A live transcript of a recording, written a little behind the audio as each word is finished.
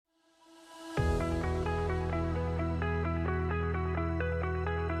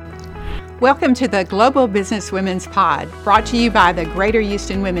Welcome to the Global Businesswomen's Pod, brought to you by the Greater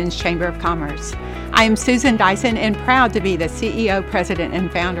Houston Women's Chamber of Commerce. I am Susan Dyson and proud to be the CEO, President,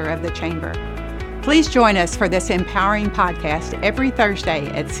 and founder of the Chamber. Please join us for this empowering podcast every Thursday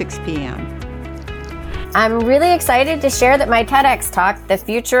at 6 p.m. I'm really excited to share that my TEDx talk, The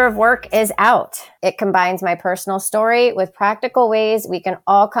Future of Work, is out. It combines my personal story with practical ways we can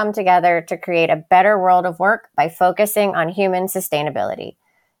all come together to create a better world of work by focusing on human sustainability.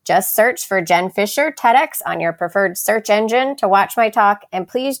 Just search for Jen Fisher TEDx on your preferred search engine to watch my talk, and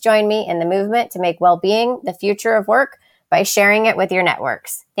please join me in the movement to make well-being the future of work by sharing it with your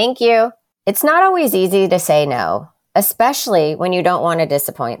networks. Thank you. It's not always easy to say no, especially when you don't want to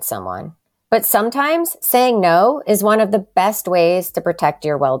disappoint someone. But sometimes saying no is one of the best ways to protect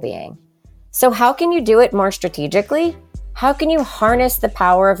your well-being. So how can you do it more strategically? How can you harness the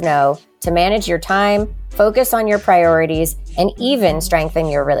power of no to manage your time, focus on your priorities, and even strengthen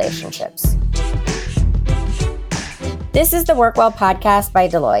your relationships? This is the WorkWell podcast by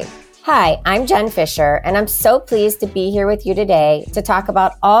Deloitte. Hi, I'm Jen Fisher, and I'm so pleased to be here with you today to talk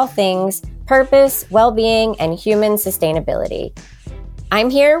about all things purpose, well-being, and human sustainability. I'm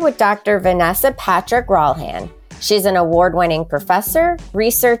here with Dr. Vanessa Patrick. She's an award-winning professor,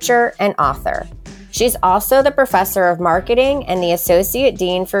 researcher, and author. She's also the professor of marketing and the associate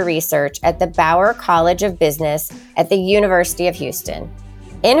dean for research at the Bauer College of Business at the University of Houston.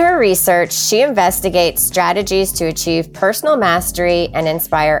 In her research, she investigates strategies to achieve personal mastery and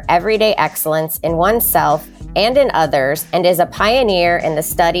inspire everyday excellence in oneself and in others, and is a pioneer in the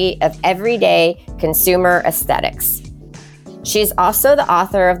study of everyday consumer aesthetics. She's also the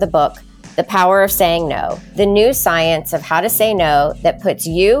author of the book, The Power of Saying No, the new science of how to say no that puts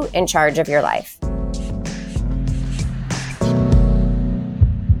you in charge of your life.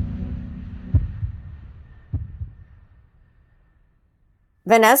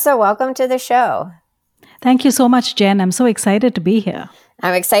 Vanessa, welcome to the show. Thank you so much, Jen. I'm so excited to be here.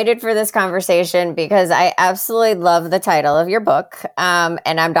 I'm excited for this conversation because I absolutely love the title of your book. And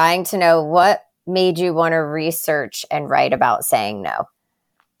I'm dying to know what made you want to research and write about saying no.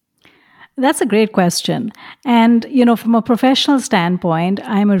 That's a great question. And, from a professional standpoint,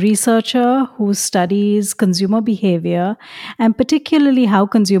 I'm a researcher who studies consumer behavior and particularly how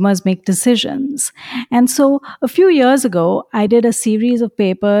consumers make decisions. And so a few years ago, I did a series of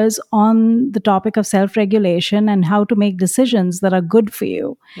papers on the topic of self-regulation and how to make decisions that are good for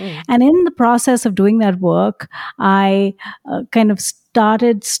you. And in the process of doing that work, I kind of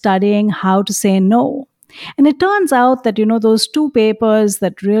started studying how to say no. And it turns out that, those two papers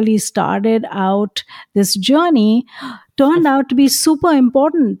that really started out this journey turned out to be super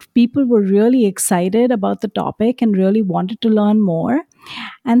important. People were really excited about the topic and really wanted to learn more.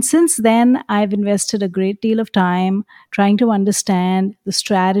 And since then, I've invested a great deal of time trying to understand the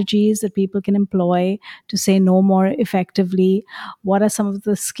strategies that people can employ to say no more effectively. What are some of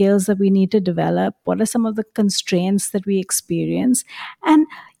the skills that we need to develop? What are some of the constraints that we experience? And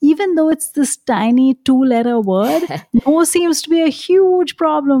even though it's this tiny 2-letter word, no seems to be a huge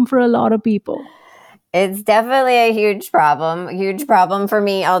problem for a lot of people. It's definitely a huge problem for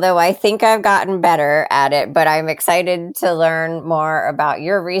me, although I think I've gotten better at it, but I'm excited to learn more about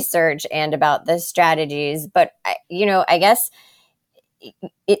your research and about the strategies. But, I guess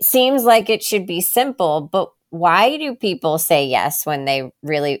it seems like it should be simple, but why do people say yes when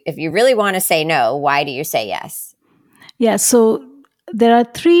if you really want to say no, why do you say yes? Yeah, so there are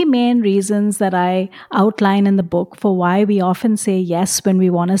 3 main reasons that I outline in the book for why we often say yes when we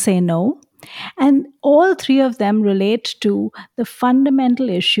want to say no. And all 3 of them relate to the fundamental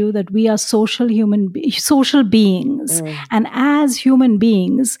issue that we are social beings. And as human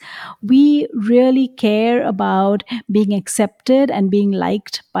beings, we really care about being accepted and being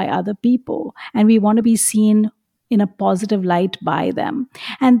liked by other people. And we want to be seen in a positive light by them.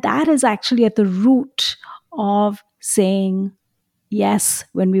 And that is actually at the root of saying yes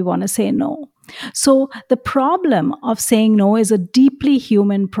when we want to say no. So the problem of saying no is a deeply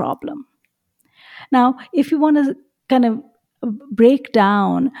human problem. Now, if you want to kind of break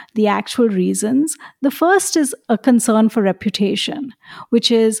down the actual reasons, the first is a concern for reputation, which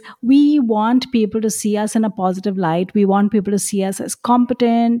is we want people to see us in a positive light. We want people to see us as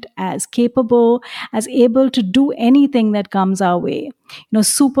competent, as capable, as able to do anything that comes our way.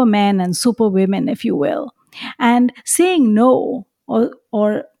 Supermen and superwomen, if you will. And saying no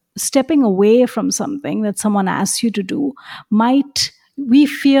or stepping away from something that someone asks you to do might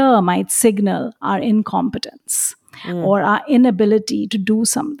signal our incompetence or our inability to do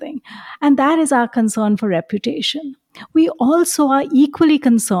something. And that is our concern for reputation. we also are equally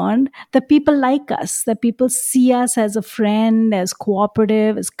concerned that people like us, that people see us as a friend, as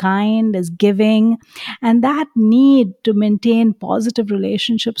cooperative, as kind, as giving. And that need to maintain positive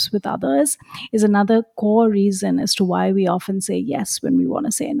relationships with others is another core reason as to why we often say yes when we want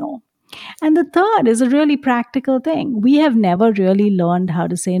to say no. And the third is a really practical thing. We have never really learned how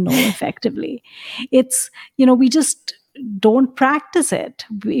to say no effectively. It's, we just don't practice it.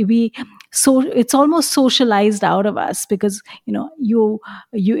 So it's almost socialized out of us because, you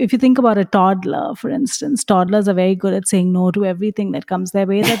if you think about a toddler, for instance, toddlers are very good at saying no to everything that comes their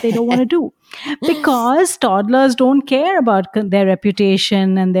way that they don't want to do, because toddlers don't care about their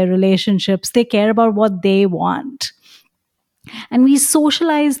reputation and their relationships. They care about what they want. And we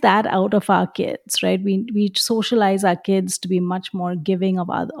socialize that out of our kids, right? We socialize our kids to be much more giving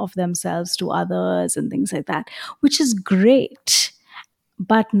of themselves to others and things like that, which is great,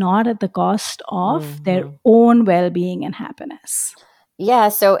 but not at the cost of their own well-being and happiness. Yeah,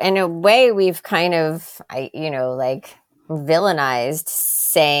 so in a way we've kind of villainized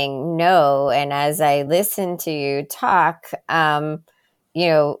saying no. And as I listen to you talk, and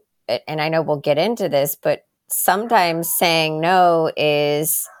I know we'll get into this, but sometimes saying no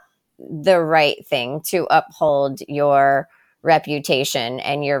is the right thing to uphold your reputation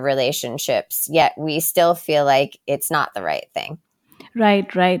and your relationships, yet we still feel like it's not the right thing. Right.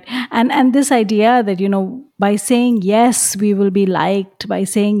 And this idea that, by saying yes, we will be liked, by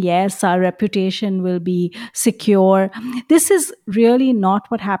saying yes, our reputation will be secure. This is really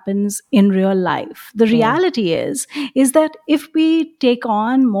not what happens in real life. The reality is that if we take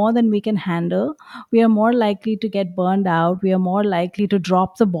on more than we can handle, we are more likely to get burned out. We are more likely to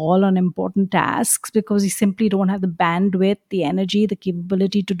drop the ball on important tasks because we simply don't have the bandwidth, the energy, the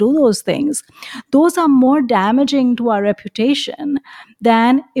capability to do those things. Those are more damaging to our reputation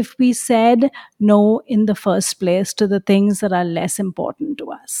than if we said no in the first place to the things that are less important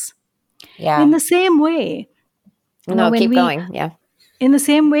to us. Yeah. In the same way, keep going. Yeah. In the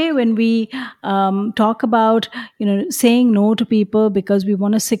same way, when we talk about, saying no to people because we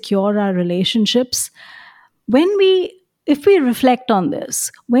want to secure our relationships, if we reflect on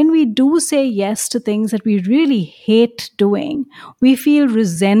this, when we do say yes to things that we really hate doing, we feel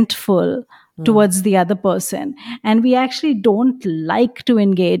resentful towards the other person, and we actually don't like to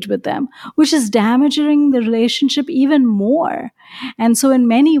engage with them, which is damaging the relationship even more. And so in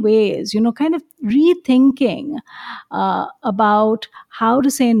many ways, kind of rethinking about how to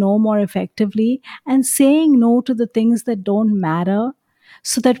say no more effectively and saying no to the things that don't matter,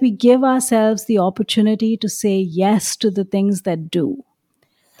 so that we give ourselves the opportunity to say yes to the things that do.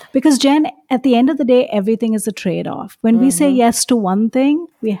 Because, Jen, at the end of the day, everything is a trade-off. When we say yes to one thing,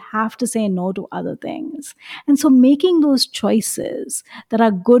 we have to say no to other things. And so making those choices that are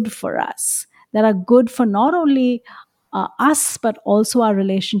good for us, that are good for not only us, but also our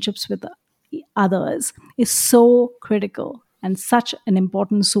relationships with others, is so critical and such an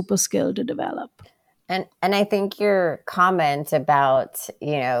important super skill to develop. And I think your comment about,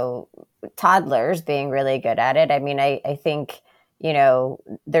 toddlers being really good at it. I mean, I think,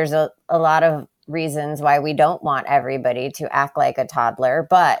 there's a lot of reasons why we don't want everybody to act like a toddler,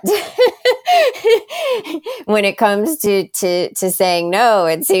 but when it comes to saying no,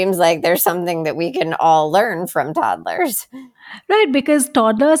 it seems like there's something that we can all learn from toddlers. Right, because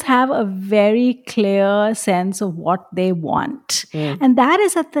toddlers have a very clear sense of what they want. And that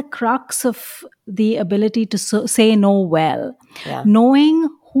is at the crux of the ability to say no well. Yeah. Knowing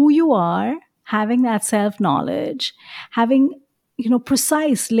who you are, having that self-knowledge, having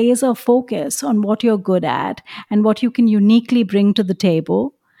precise laser focus on what you're good at and what you can uniquely bring to the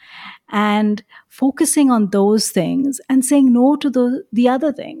table, and focusing on those things and saying no to the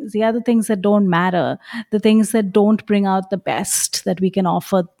other things that don't matter, the things that don't bring out the best that we can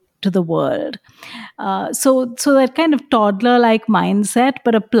offer to the world. So that kind of toddler-like mindset,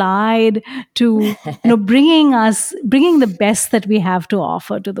 but applied to bringing the best that we have to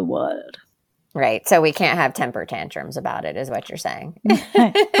offer to the world. Right. So we can't have temper tantrums about it, is what you're saying.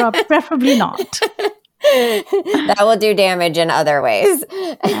 Preferably not. That will do damage in other ways.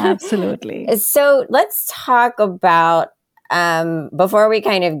 Absolutely. So let's talk about, before we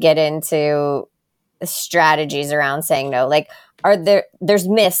kind of get into strategies around saying no, like, there's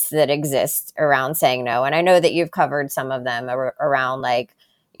myths that exist around saying no. And I know that you've covered some of them around, like,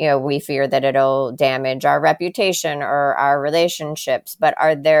 we fear that it'll damage our reputation or our relationships. But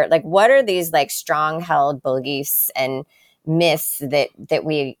are there, like, what are these, like, strong held beliefs and myths that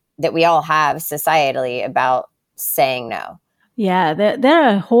we all have societally about saying no? Yeah, there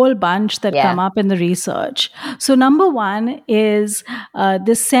are a whole bunch that come up in the research. So number one is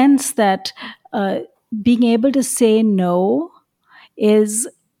this sense that being able to say no is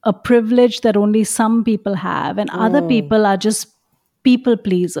a privilege that only some people have, and other people are just people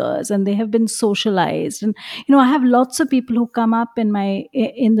pleasers, and they have been socialized. And I have lots of people who come up in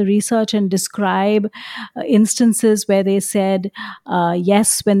the research and describe instances where they said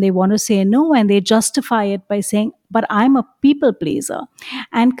yes when they want to say no, and they justify it by saying, but I'm a people pleaser,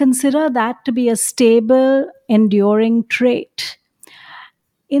 and consider that to be a stable, enduring trait.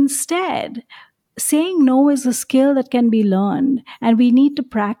 Instead, saying no is a skill that can be learned, and we need to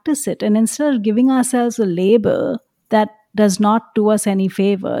practice it. And instead of giving ourselves a label that does not do us any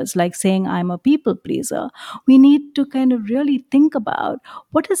favors, like saying I'm a people pleaser, we need to kind of really think about,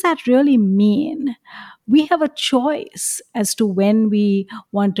 what does that really mean? We have a choice as to when we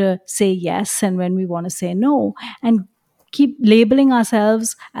want to say yes and when we want to say no. And keep labeling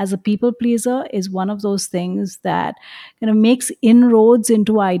ourselves as a people pleaser is one of those things that kind of makes inroads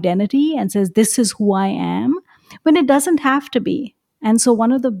into identity and says, this is who I am, when it doesn't have to be. And so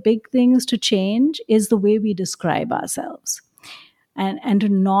one of the big things to change is the way we describe ourselves, and to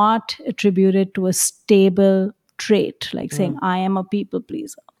not attribute it to a stable trait, like saying, I am a people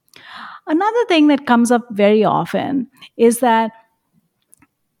pleaser. Another thing that comes up very often is that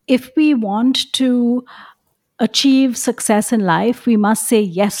if we want to achieve success in life, we must say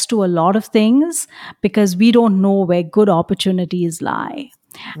yes to a lot of things because we don't know where good opportunities lie.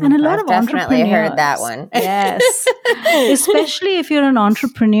 And a lot of definitely entrepreneurs, heard that one. Yes. Especially if you're an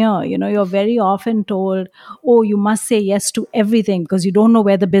entrepreneur, you're very often told, oh, you must say yes to everything because you don't know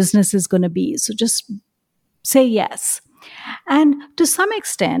where the business is going to be. So just say yes. And to some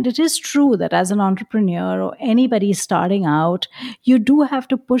extent, it is true that as an entrepreneur or anybody starting out, you do have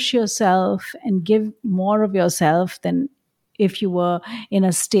to push yourself and give more of yourself than if you were in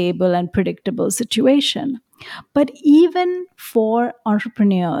a stable and predictable situation. But even for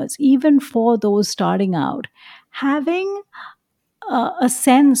entrepreneurs, even for those starting out, having a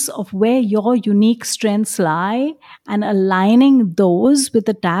sense of where your unique strengths lie and aligning those with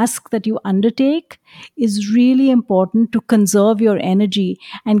the task that you undertake is really important to conserve your energy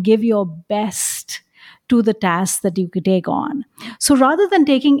and give your best to the task that you could take on. So rather than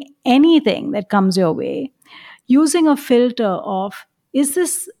taking anything that comes your way, using a filter of, is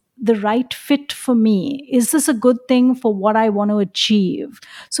this the right fit for me? Is this a good thing for what I want to achieve?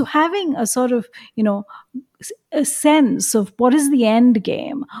 So having a sort of, a sense of what is the end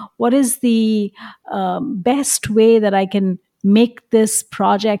game, what is the best way that I can make this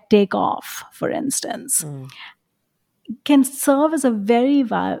project take off, for instance, can serve as a very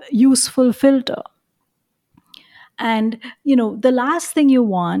useful filter. And, the last thing you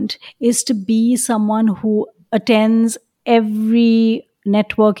want is to be someone who attends every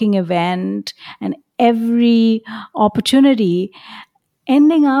networking event and every opportunity,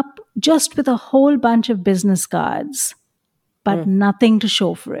 ending up just with a whole bunch of business cards, but nothing to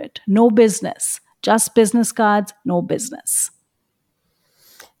show for it. No business, just business cards, no business.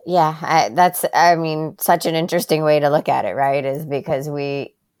 Yeah, that's such an interesting way to look at it, right? Is because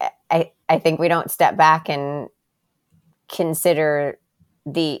I think we don't step back and consider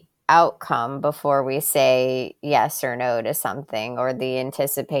the outcome before we say yes or no to something, or the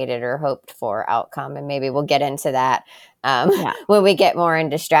anticipated or hoped for outcome. And maybe we'll get into that when we get more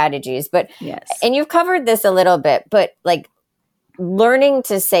into strategies. But yes. And you've covered this a little bit, but like learning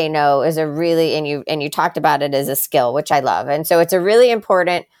to say no is and you talked about it as a skill, which I love. And so it's a really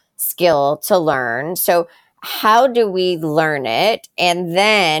important skill to learn. So how do we learn it? And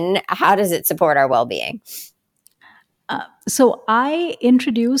then how does it support our well-being? So I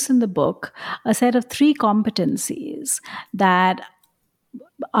introduce in the book a set of 3 competencies that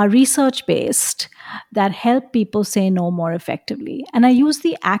are research-based that help people say no more effectively. And I use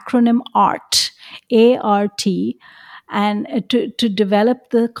the acronym ART, A-R-T, and to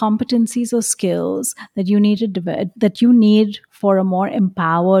develop the competencies or skills that you need for a more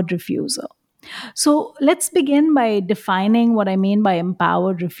empowered refusal. So let's begin by defining what I mean by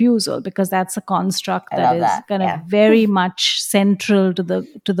empowered refusal, because that's a construct that is kind of very much central to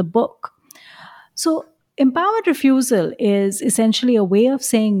the book. So empowered refusal is essentially a way of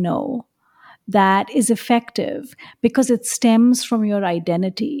saying no that is effective because it stems from your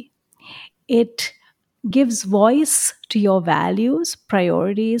identity. It gives voice to your values,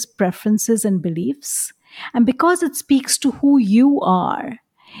 priorities, preferences, and beliefs. And because it speaks to who you are,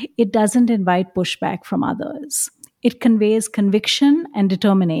 it doesn't invite pushback from others. It conveys conviction and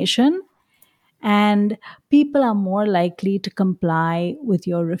determination, and people are more likely to comply with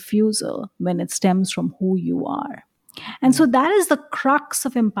your refusal when it stems from who you are. And so that is the crux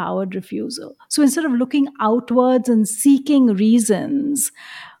of empowered refusal. So instead of looking outwards and seeking reasons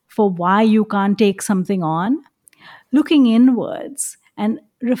for why you can't take something on, looking inwards and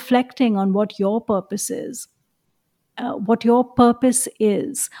reflecting on what your purpose is, what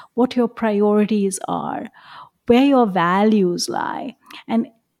your priorities are, where your values lie, and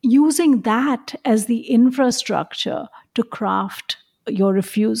using that as the infrastructure to craft your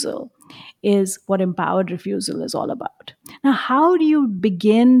refusal is what empowered refusal is all about. Now, how do you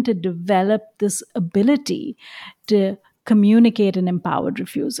begin to develop this ability to communicate an empowered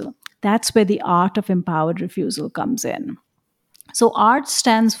refusal? That's where the art of empowered refusal comes in. So, ART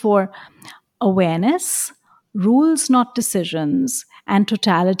stands for awareness, rules, not decisions, and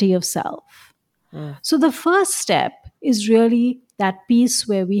totality of self. So the first step is really that piece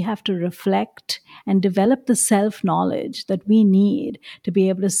where we have to reflect and develop the self knowledge that we need to be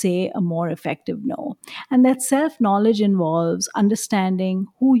able to say a more effective no. And that self knowledge involves understanding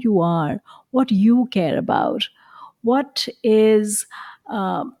who you are, what you care about, what is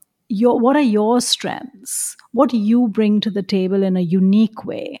what are your strengths, what do you bring to the table in a unique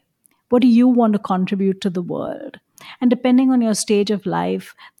way, what do you want to contribute to the world. And depending on your stage of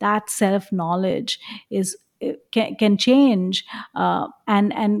life, that self knowledge is can change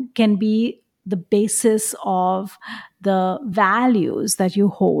and can be the basis of the values that you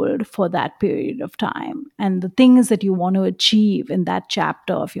hold for that period of time and the things that you want to achieve in that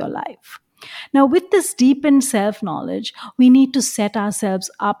chapter of your life. Now, with this deepened self knowledge, we need to set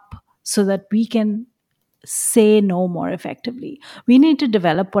ourselves up so that we can say no more effectively. We need to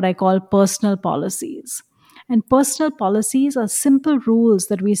develop what I call personal policies. And personal policies are simple rules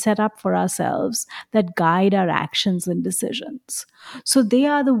that we set up for ourselves that guide our actions and decisions. So they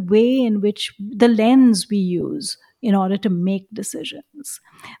are the way in which the lens we use in order to make decisions.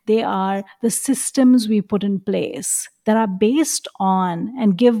 They are the systems we put in place that are based on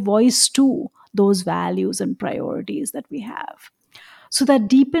and give voice to those values and priorities that we have. So that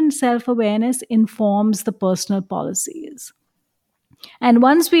deepened self awareness informs the personal policies. And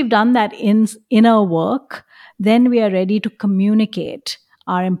once we've done that inner work, then we are ready to communicate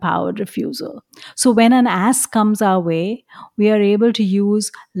our empowered refusal. So when an ask comes our way, we are able to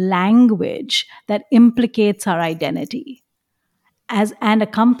use language that implicates our identity and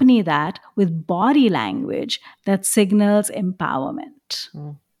accompany that with body language that signals empowerment.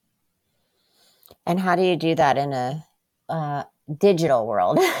 And how do you do that in a digital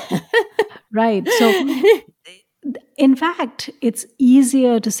world? Right. So in fact, it's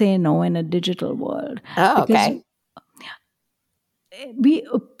easier to say no in a digital world. Oh, okay. We,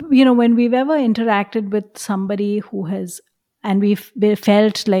 when we've ever interacted with somebody who has, and we've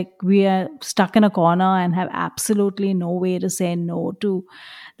felt like we are stuck in a corner and have absolutely no way to say no to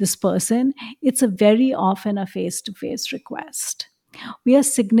this person, it's very often a face-to-face request. We are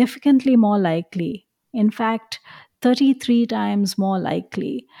significantly more likely, in fact, 33 times more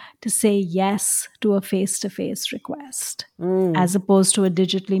likely to say yes to a face-to-face request as opposed to a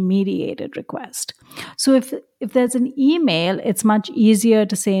digitally mediated request. So if there's an email, it's much easier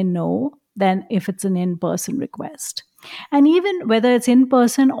to say no than if it's an in-person request. And even whether it's in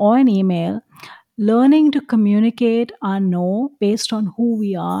person or an email, learning to communicate our no based on who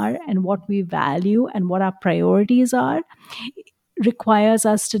we are and what we value and what our priorities are requires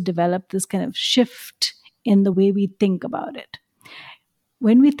us to develop this kind of shift in the way we think about it.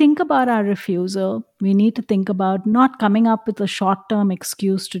 When we think about our refusal, we need to think about not coming up with a short-term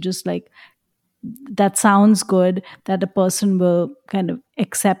excuse to just like, that sounds good, that a person will kind of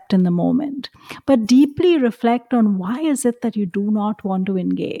accept in the moment, but deeply reflect on why is it that you do not want to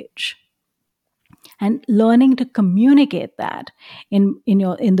engage, and learning to communicate that in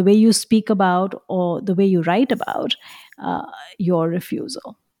the way you speak about or the way you write about your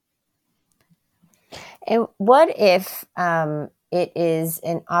refusal. And what if it is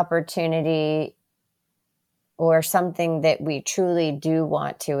an opportunity or something that we truly do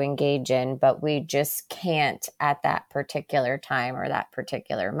want to engage in, but we just can't at that particular time or that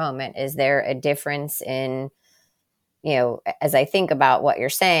particular moment? Is there a difference in, as I think about what you're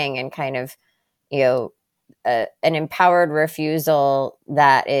saying and kind of, an empowered refusal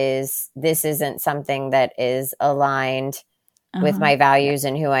that is, this isn't something that is aligned with my values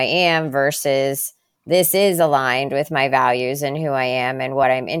and who I am versus this is aligned with my values and who I am and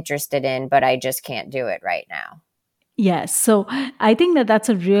what I'm interested in, but I just can't do it right now? Yes. So I think that that's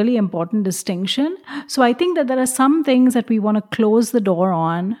a really important distinction. So I think that there are some things that we want to close the door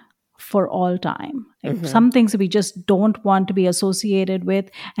on for all time. Like some things we just don't want to be associated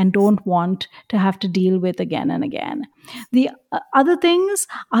with and don't want to have to deal with again and again. The other things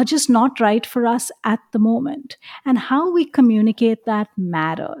are just not right for us at the moment. And how we communicate that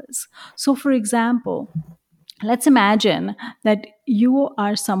matters. So for example, Let's imagine that you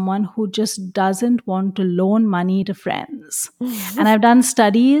are someone who just doesn't want to loan money to friends. And I've done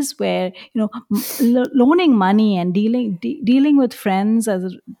studies where, loaning money and dealing with friends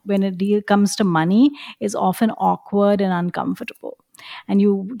when a deal comes to money is often awkward and uncomfortable. And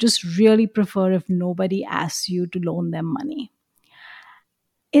you just really prefer if nobody asks you to loan them money.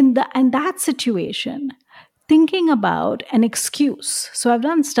 In that situation, thinking about an excuse. So I've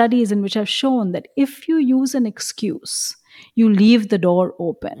done studies in which I've shown that if you use an excuse, you leave the door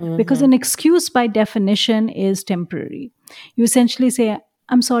open, because an excuse by definition is temporary. You essentially say,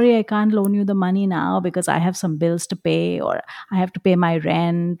 I'm sorry, I can't loan you the money now because I have some bills to pay, or I have to pay my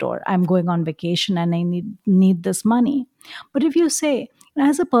rent, or I'm going on vacation and I need this money. But if you say,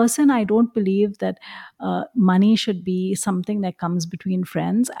 as a person, I don't believe that money should be something that comes between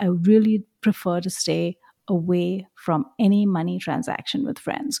friends. I really prefer to stay away from any money transaction with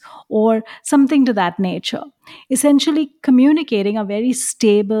friends, or something to that nature. Essentially communicating a very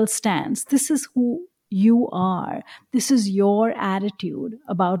stable stance. This is who you are. This is your attitude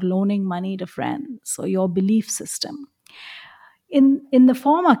about loaning money to friends, or your belief system. In the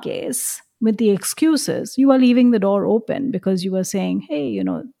former case, with the excuses, you are leaving the door open because you are saying, hey,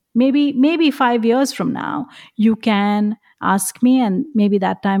 maybe 5 years from now you can ask me, and maybe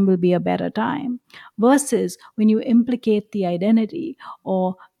that time will be a better time. Versus when you implicate the identity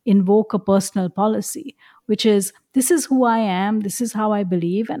or invoke a personal policy, which is, this is who I am, this is how I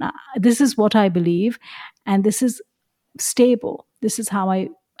believe, and this is what I believe, and this is stable. This is how I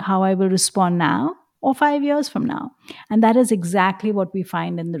will respond now or 5 years from now. And that is exactly what we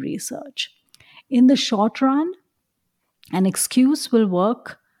find in the research. In the short run, an excuse will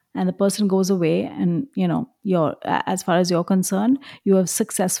work and the person goes away, and you're, as far as you're concerned, you have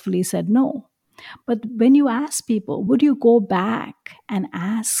successfully said no. But when you ask people, would you go back and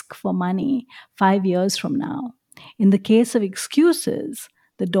ask for money 5 years from now? In the case of excuses,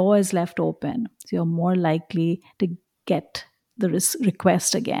 the door is left open. So you're more likely to get the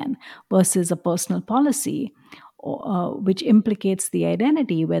request again, versus a personal policy, which implicates the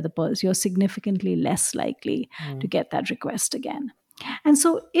identity, where you're significantly less likely to get that request again. And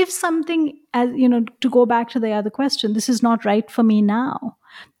so if something, as to go back to the other question, this is not right for me now,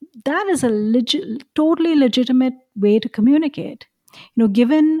 that is a totally legitimate way to communicate.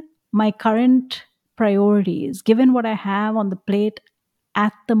 Given my current priorities, given what I have on the plate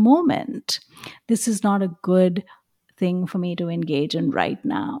at the moment, this is not a good thing for me to engage in right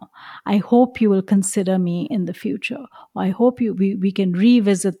now. I hope you will consider me in the future. I hope we can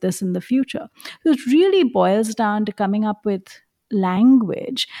revisit this in the future. So it really boils down to coming up with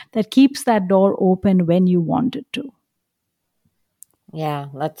language that keeps that door open when you want it to. Yeah,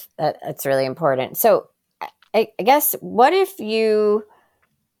 that's really important. So I guess, what if you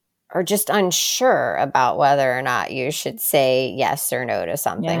are just unsure about whether or not you should say yes or no to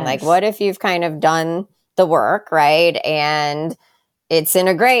something? Yes. Like, what if you've kind of done the work, right, and it's in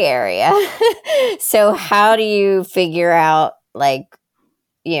a gray area? So how do you figure out,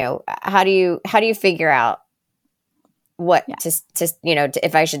 how do you figure out what to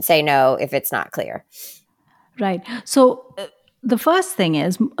if I should say no if it's not clear? Right. So the first thing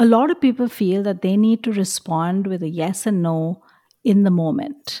is, a lot of people feel that they need to respond with a yes and no in the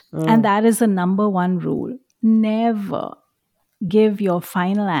moment. And that is the number one rule. Never give your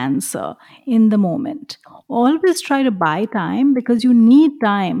final answer in the moment. Always try to buy time, because you need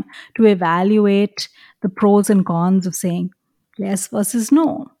time to evaluate the pros and cons of saying yes versus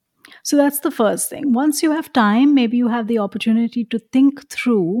no. So that's the first thing. Once you have time, maybe you have the opportunity to think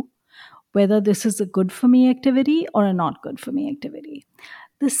through whether this is a good for me activity or a not good for me activity.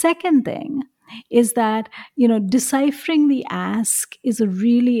 The second thing is that, deciphering the ask is a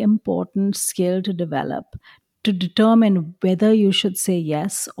really important skill to develop, to determine whether you should say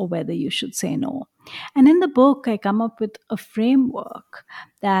yes or whether you should say no. And in the book, I come up with a framework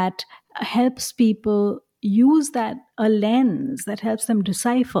that helps people use a lens that helps them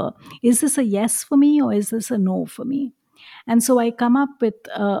decipher, is this a yes for me or is this a no for me? And so I come up with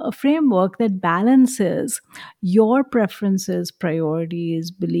a framework that balances your preferences,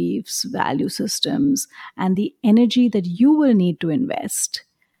 priorities, beliefs, value systems, and the energy that you will need to invest,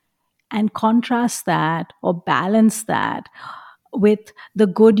 and contrast that or balance that with the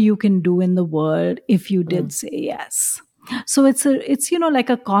good you can do in the world if you did say yes. So it's like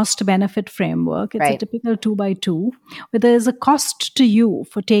a cost benefit framework. It's a typical 2x2, where there's a cost to you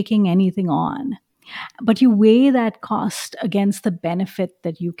for taking anything on, but you weigh that cost against the benefit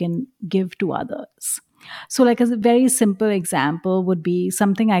that you can give to others. So like, as a very simple example would be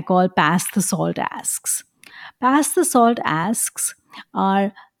something I call pass the salt asks. Pass the salt asks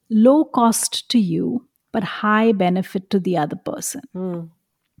are low cost to you, but high benefit to the other person.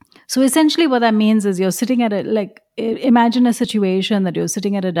 So essentially what that means is you're sitting at imagine a situation that you're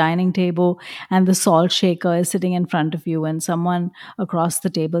sitting at a dining table and the salt shaker is sitting in front of you and someone across the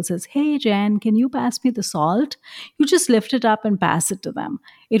table says, "Hey, Jen, can you pass me the salt?" You just lift it up and pass it to them.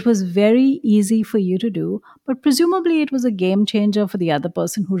 It was very easy for you to do, but presumably it was a game changer for the other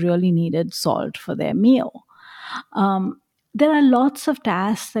person who really needed salt for their meal. There are lots of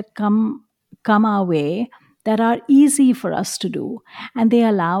tasks that come our way that are easy for us to do, and they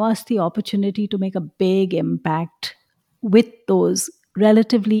allow us the opportunity to make a big impact with those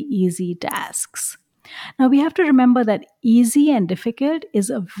relatively easy tasks. Now, we have to remember that easy and difficult is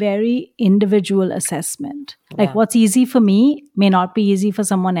a very individual assessment. Like what's easy for me may not be easy for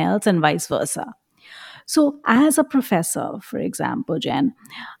someone else, and vice versa. So, as a professor, for example, Jen,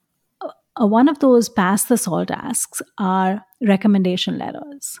 one of those pass the salt tasks are recommendation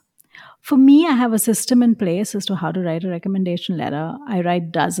letters. For me, I have a system in place as to how to write a recommendation letter. I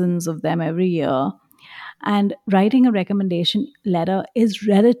write dozens of them every year. And writing a recommendation letter is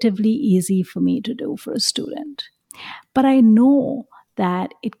relatively easy for me to do for a student. But I know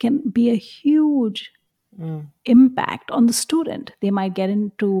that it can be a huge impact on the student. They might get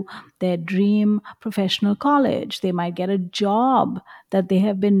into their dream professional college. They might get a job that they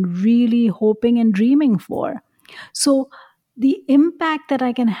have been really hoping and dreaming for. So the impact that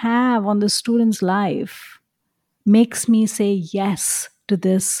I can have on the student's life makes me say yes to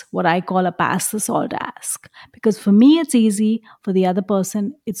this, what I call a pass the salt task. Because for me, it's easy. For the other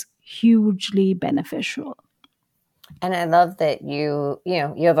person, it's hugely beneficial. And I love that you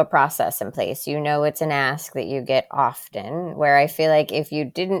have a process in place. It's an ask that you get often, where I feel like if you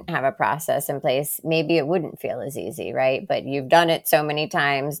didn't have a process in place, maybe it wouldn't feel as easy, right? But you've done it so many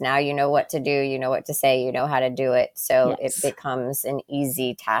times. Now you know what to do, you know what to say, you know how to do it. So It becomes an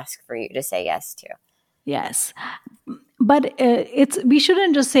easy task for you to say yes to. Yes. But we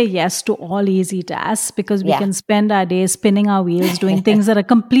shouldn't just say yes to all easy tasks, because we can spend our days spinning our wheels doing things that are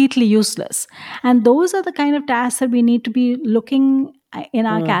completely useless. And those are the kind of tasks that we need to be looking in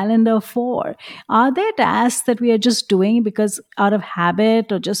our calendar for. Are there tasks that we are just doing because out of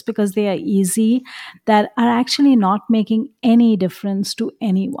habit or just because they are easy that are actually not making any difference to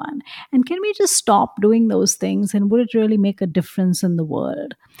anyone? And can we just stop doing those things, and would it really make a difference in the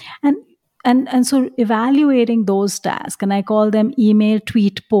world? And so evaluating those tasks, and I call them email,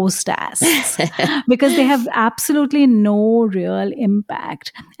 tweet, post tasks, because they have absolutely no real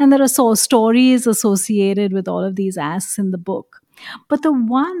impact. And there are stories associated with all of these asks in the book. But the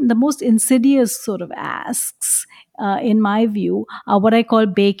most insidious sort of asks, in my view, are what I call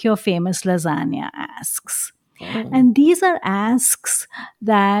bake your famous lasagna asks. And these are asks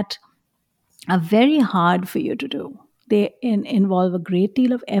that are very hard for you to do. They involve a great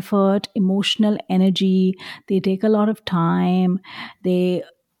deal of effort, emotional energy. They take a lot of time. They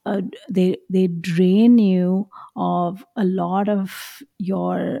drain you of a lot of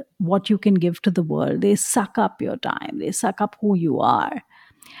what you can give to the world. They suck up your time. They suck up who you are,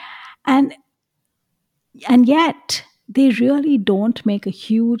 and yet they really don't make a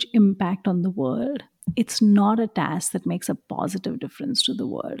huge impact on the world. It's not a task that makes a positive difference to the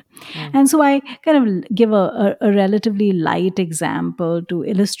world. And so I kind of give a relatively light example to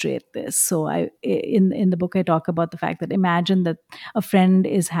illustrate this. So in the book, I talk about the fact that imagine that a friend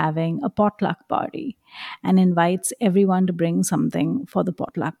is having a potluck party and invites everyone to bring something for the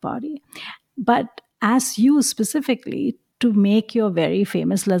potluck party, but asks you specifically to make your very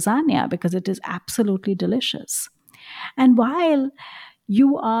famous lasagna because it is absolutely delicious. And while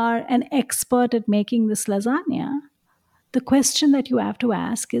you are an expert at making this lasagna, the question that you have to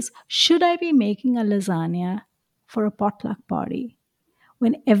ask is, should I be making a lasagna for a potluck party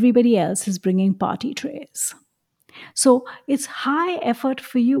when everybody else is bringing party trays? So it's high effort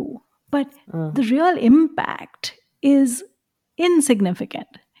for you, but the real impact is insignificant.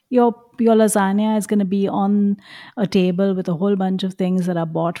 Your lasagna is going to be on a table with a whole bunch of things that are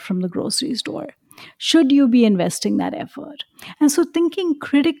bought from the grocery store. Should you be investing that effort? And so thinking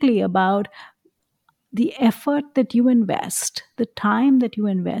critically about the effort that you invest, the time that you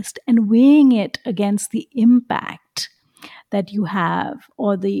invest, and weighing it against the impact that you have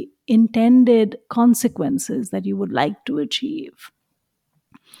or the intended consequences that you would like to achieve.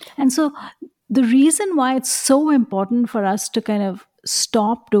 And so the reason why it's so important for us to kind of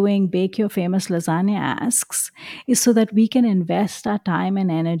stop doing bake your famous lasagna asks is so that we can invest our time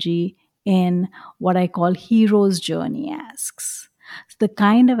and energy in what I call hero's journey asks. The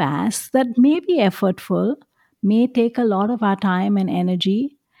kind of asks that may be effortful, may take a lot of our time and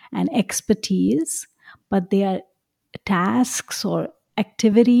energy and expertise, but they are tasks or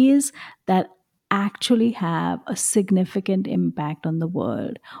activities that actually have a significant impact on the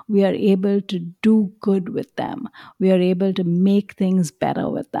world. We are able to do good with them. We are able to make things better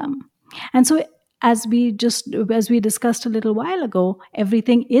with them. And so as we discussed a little while ago,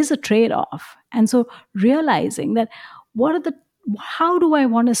 everything is a trade-off. And so realizing that what are the how do I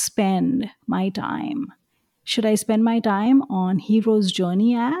want to spend my time? Should I spend my time on hero's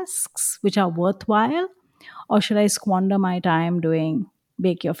journey asks, which are worthwhile? Or should I squander my time doing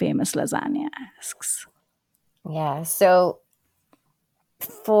bake your famous lasagna asks? Yeah. So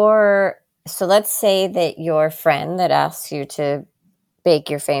let's say that your friend that asks you to bake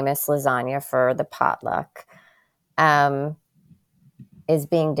your famous lasagna for the potluck is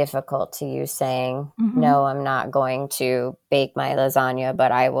being difficult to you, saying, no, I'm not going to bake my lasagna,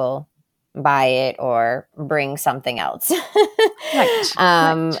 but I will buy it or bring something else.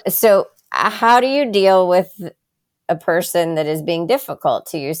 Right. So how do you deal with a person that is being difficult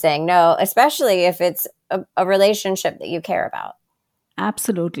to you, saying no, especially if it's a relationship that you care about?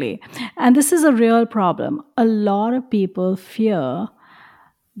 Absolutely. And this is a real problem. A lot of people fear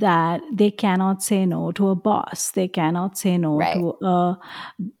that they cannot say no to a boss. They cannot say no Right. to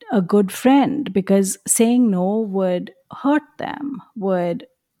a good friend, because saying no would hurt them, would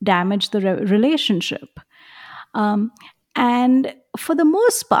damage the relationship. And for the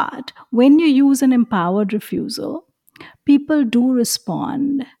most part, when you use an empowered refusal, people do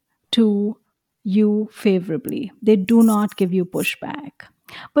respond to you favorably. They do not give you pushback.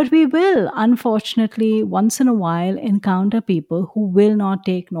 But we will, unfortunately, once in a while encounter people who will not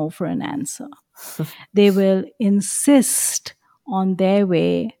take no for an answer. They will insist on their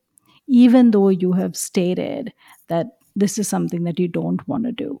way, even though you have stated that this is something that you don't want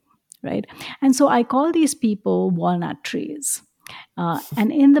to do, right? And so I call these people walnut trees.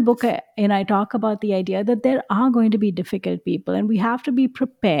 And in the book, I talk about the idea that there are going to be difficult people, and we have to be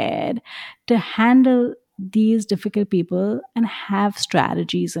prepared to handle these difficult people and have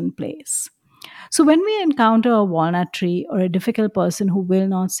strategies in place. So when we encounter a walnut tree or a difficult person who will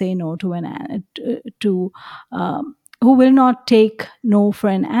not say no to who will not take no for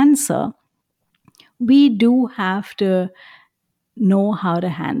an answer, we do have to know how to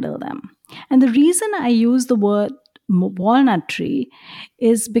handle them. And the reason I use the word walnut tree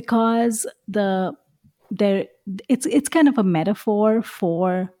is because it's kind of a metaphor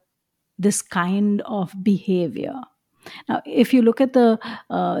for this kind of behavior. Now, if you look at the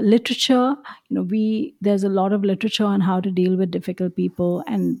literature, there's a lot of literature on how to deal with difficult people,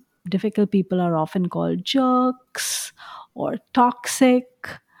 and difficult people are often called jerks or toxic.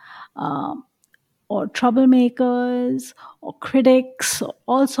 Or troublemakers or critics, or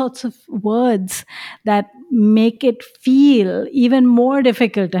all sorts of words that make it feel even more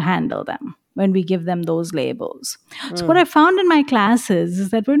difficult to handle them when we give them those labels. So what I found in my classes is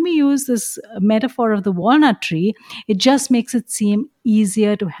that when we use this metaphor of the walnut tree, it just makes it seem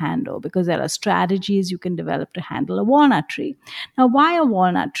easier to handle, because there are strategies you can develop to handle a walnut tree. Now, why a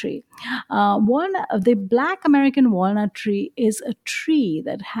walnut tree? The Black American walnut tree is a tree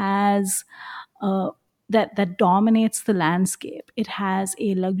that has that dominates the landscape. It has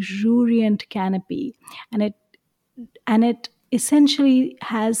a luxuriant canopy, and it essentially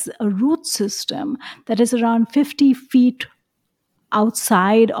has a root system that is around 50 feet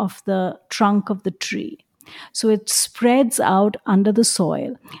outside of the trunk of the tree. So it spreads out under the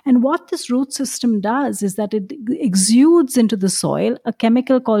soil. And what this root system does is that it exudes into the soil a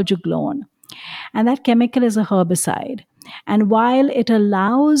chemical called juglone. And that chemical is a herbicide. And while it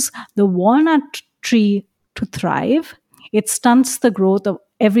allows the walnut tree to thrive, it stunts the growth of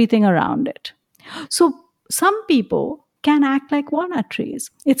everything around it. So some people can act like walnut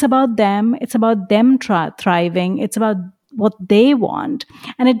trees. It's about them. It's about them thriving. It's about what they want.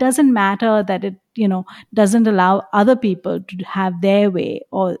 And it doesn't matter that it doesn't allow other people to have their way,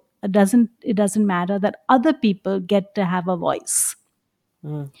 or it doesn't matter that other people get to have a voice.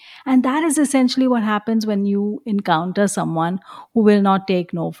 And that is essentially what happens when you encounter someone who will not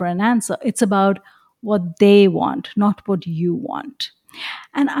take no for an answer. It's about what they want, not what you want.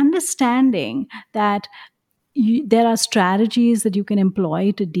 And understanding that there are strategies that you can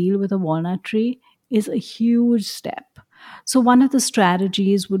employ to deal with a walnut tree is a huge step. So one of the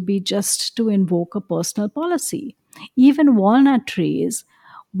strategies would be just to invoke a personal policy. Even walnut trees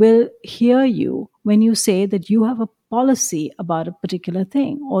will hear you when you say that you have a policy about a particular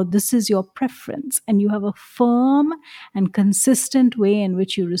thing, or this is your preference, and you have a firm and consistent way in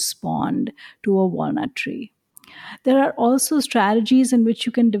which you respond to a walnut tree. There are also strategies in which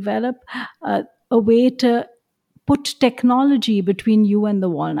you can develop a way to put technology between you and the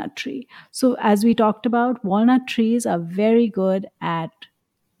walnut tree. So, as we talked about, walnut trees are very good at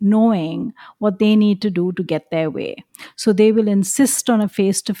knowing what they need to do to get their way. So they will insist on a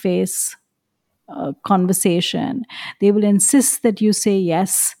face to face conversation. They will insist that you say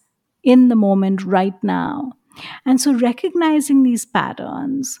yes in the moment right now. And so recognizing these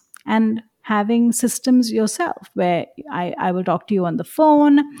patterns and having systems yourself where I will talk to you on the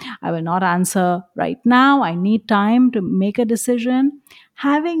phone, I will not answer right now, I need time to make a decision.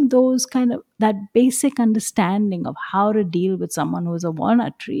 Having those kind of that basic understanding of how to deal with someone who is a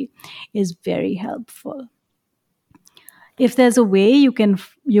walnut tree is very helpful. If there's a way you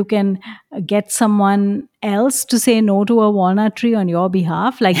can get someone else to say no to a walnut tree on your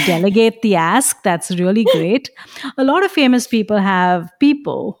behalf, like delegate the ask, that's really great. A lot of famous people have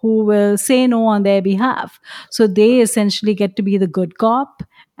people who will say no on their behalf, so they essentially get to be the good cop,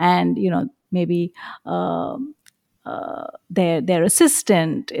 and maybe their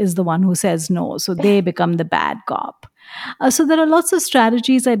assistant is the one who says no, so they become the bad cop. So there are lots of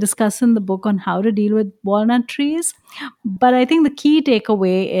strategies I discuss in the book on how to deal with walnut trees. But I think the key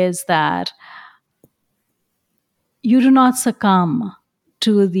takeaway is that you do not succumb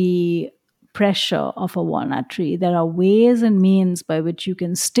to the pressure of a walnut tree. There are ways and means by which you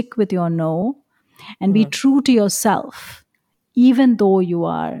can stick with your no and be true to yourself, even though you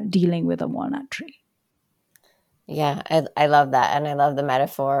are dealing with a walnut tree. Yeah, I love that. And I love the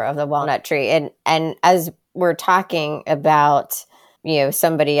metaphor of the walnut tree. And as we're talking about,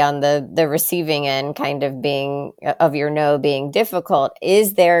 somebody on the receiving end kind of being of your no being difficult,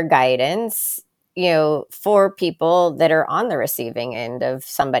 is there guidance, for people that are on the receiving end of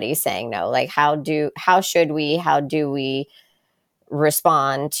somebody saying no? Like how do we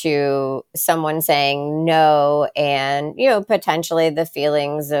respond to someone saying no, and, potentially the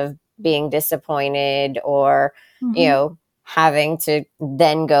feelings of being disappointed or, having to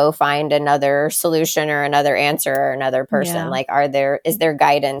then go find another solution or another answer or another person. Yeah. Like, is there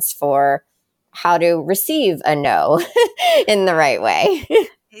guidance for how to receive a no in the right way?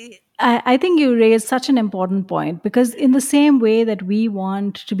 I think you raise such an important point, because in the same way that we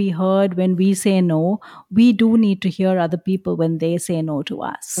want to be heard when we say no, we do need to hear other people when they say no to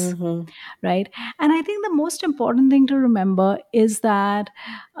us. Right? And I think the most important thing to remember is that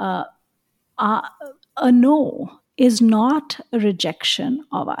a no is not a rejection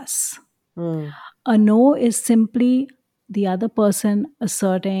of us. A no is simply the other person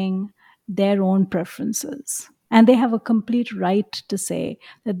asserting their own preferences. And they have a complete right to say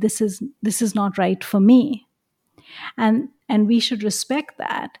that this is not right for me. And we should respect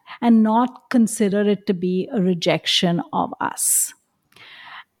that and not consider it to be a rejection of us.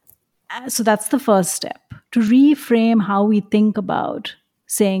 So that's the first step, to reframe how we think about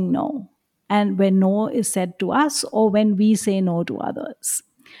saying no, and when no is said to us or when we say no to others.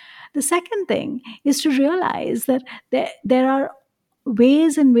 The second thing is to realize that there are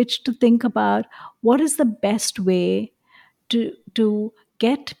ways in which to think about what is the best way to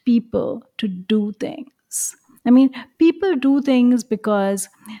get people to do things. I mean, people do things because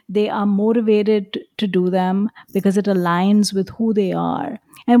they are motivated to do them, because it aligns with who they are.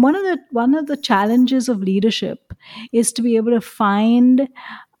 And one of the challenges of leadership is to be able to find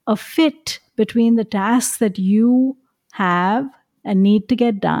a fit between the tasks that you have and need to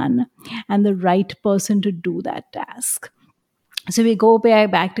get done and the right person to do that task. So we go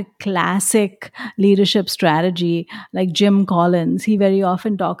back to classic leadership strategy, like Jim Collins. He very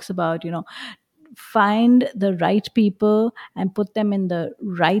often talks about, find the right people and put them in the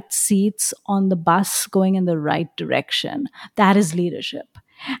right seats on the bus going in the right direction. That is leadership.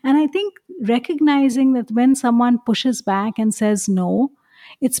 And I think recognizing that when someone pushes back and says no,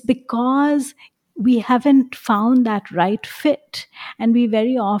 it's because we haven't found that right fit. And we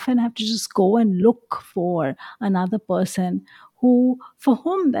very often have to just go and look for another person for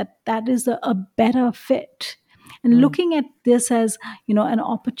whom that is a better fit. And looking at this as, an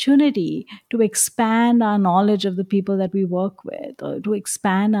opportunity to expand our knowledge of the people that we work with, or to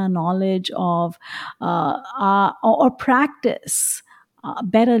expand our knowledge of or practice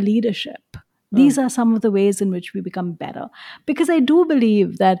better leadership. These are some of the ways in which we become better. Because I do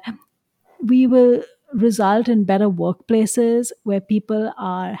believe that we will result in better workplaces where people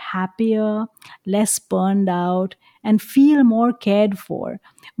are happier, less burned out, and feel more cared for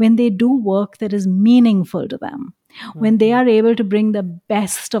when they do work that is meaningful to them, when they are able to bring the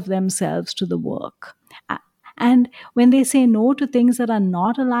best of themselves to the work. And when they say no to things that are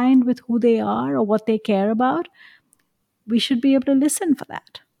not aligned with who they are or what they care about, we should be able to listen for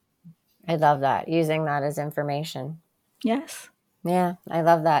that. I love that. Using that as information. Yes. Yeah, I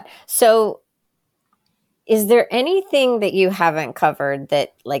love that. So is there anything that you haven't covered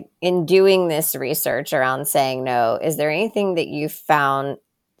that, like, in doing this research around saying no, is there anything that you found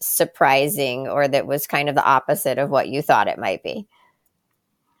surprising or that was kind of the opposite of what you thought it might be?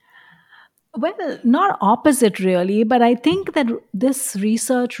 Well, not opposite really, but I think that this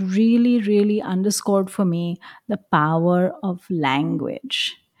research really, really underscored for me the power of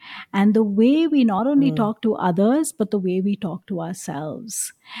language and the way we not only talk to others, but the way we talk to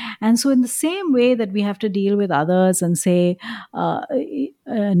ourselves. And so, in the same way that we have to deal with others and say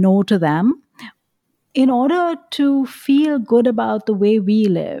no to them, in order to feel good about the way we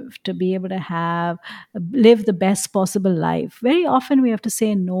live, to be able to live the best possible life, very often we have to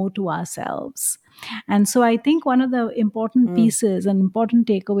say no to ourselves. And so I think one of the important pieces and important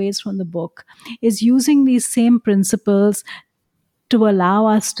takeaways from the book is using these same principles to allow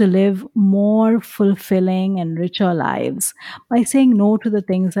us to live more fulfilling and richer lives by saying no to the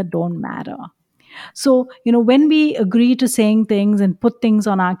things that don't matter. So, when we agree to saying things and put things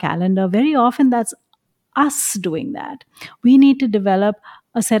on our calendar, very often that's us doing that. We need to develop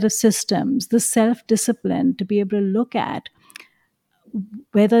a set of systems, the self-discipline to be able to look at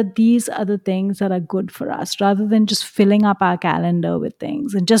whether these are the things that are good for us, rather than just filling up our calendar with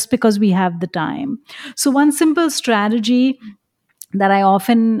things and just because we have the time. So one simple strategy that I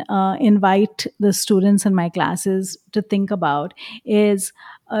often invite the students in my classes to think about is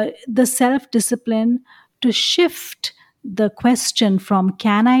the self-discipline to shift the question from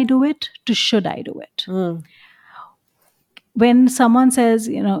can I do it to should I do it. When someone says,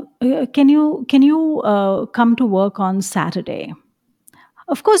 can you come to work on Saturday?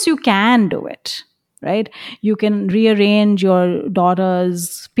 Of course you can do it, right? You can rearrange your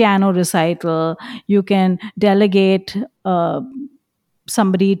daughter's piano recital. You can delegate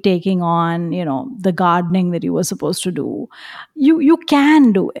somebody taking on, the gardening that you were supposed to do. You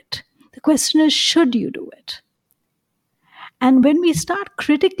can do it. The question is, should you do it? And when we start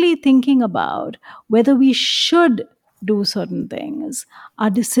critically thinking about whether we should do certain things, our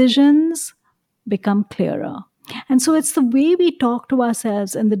decisions become clearer. And so it's the way we talk to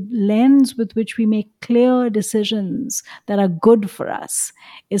ourselves and the lens with which we make clear decisions that are good for us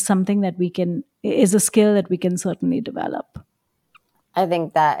is something that is a skill that we can certainly develop. I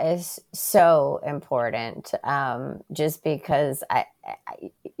think that is so important, just because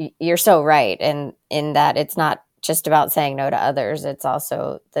you're so right in that it's not just about saying no to others. It's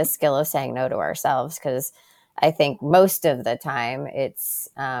also the skill of saying no to ourselves, because I think most of the time it's,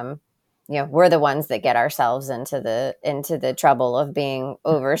 we're the ones that get ourselves into the trouble of being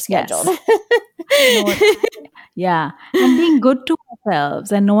overscheduled. Yes. Yeah. And being good to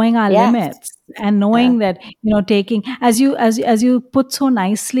ourselves and knowing our limits and knowing that, taking, as you put so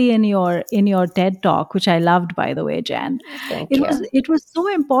nicely in your TED talk, which I loved, by the way, Jen, it was so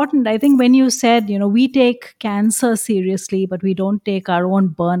important. I think when you said, we take cancer seriously, but we don't take our own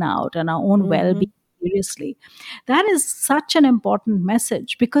burnout and our own well-being seriously. That is such an important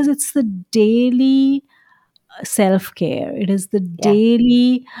message, because it's the daily self-care. It is the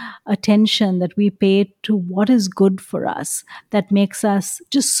daily attention that we pay to what is good for us that makes us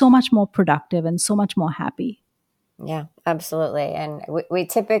just so much more productive and so much more happy. Yeah, absolutely. And we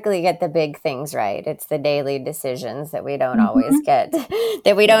typically get the big things right. It's the daily decisions that we don't always get,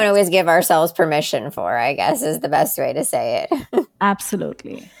 that we don't always give ourselves permission for, I guess is the best way to say it.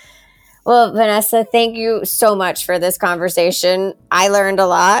 Absolutely. Well, Vanessa, thank you so much for this conversation. I learned a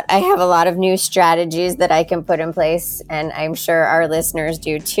lot. I have a lot of new strategies that I can put in place, and I'm sure our listeners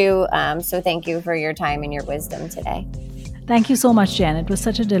do too. So thank you for your time and your wisdom today. Thank you so much, Jen. It was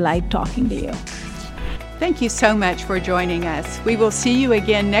such a delight talking to you. Thank you so much for joining us. We will see you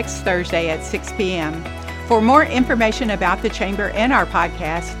again next Thursday at 6 p.m. For more information about the Chamber and our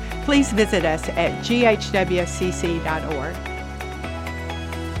podcast, please visit us at GHWCC.org.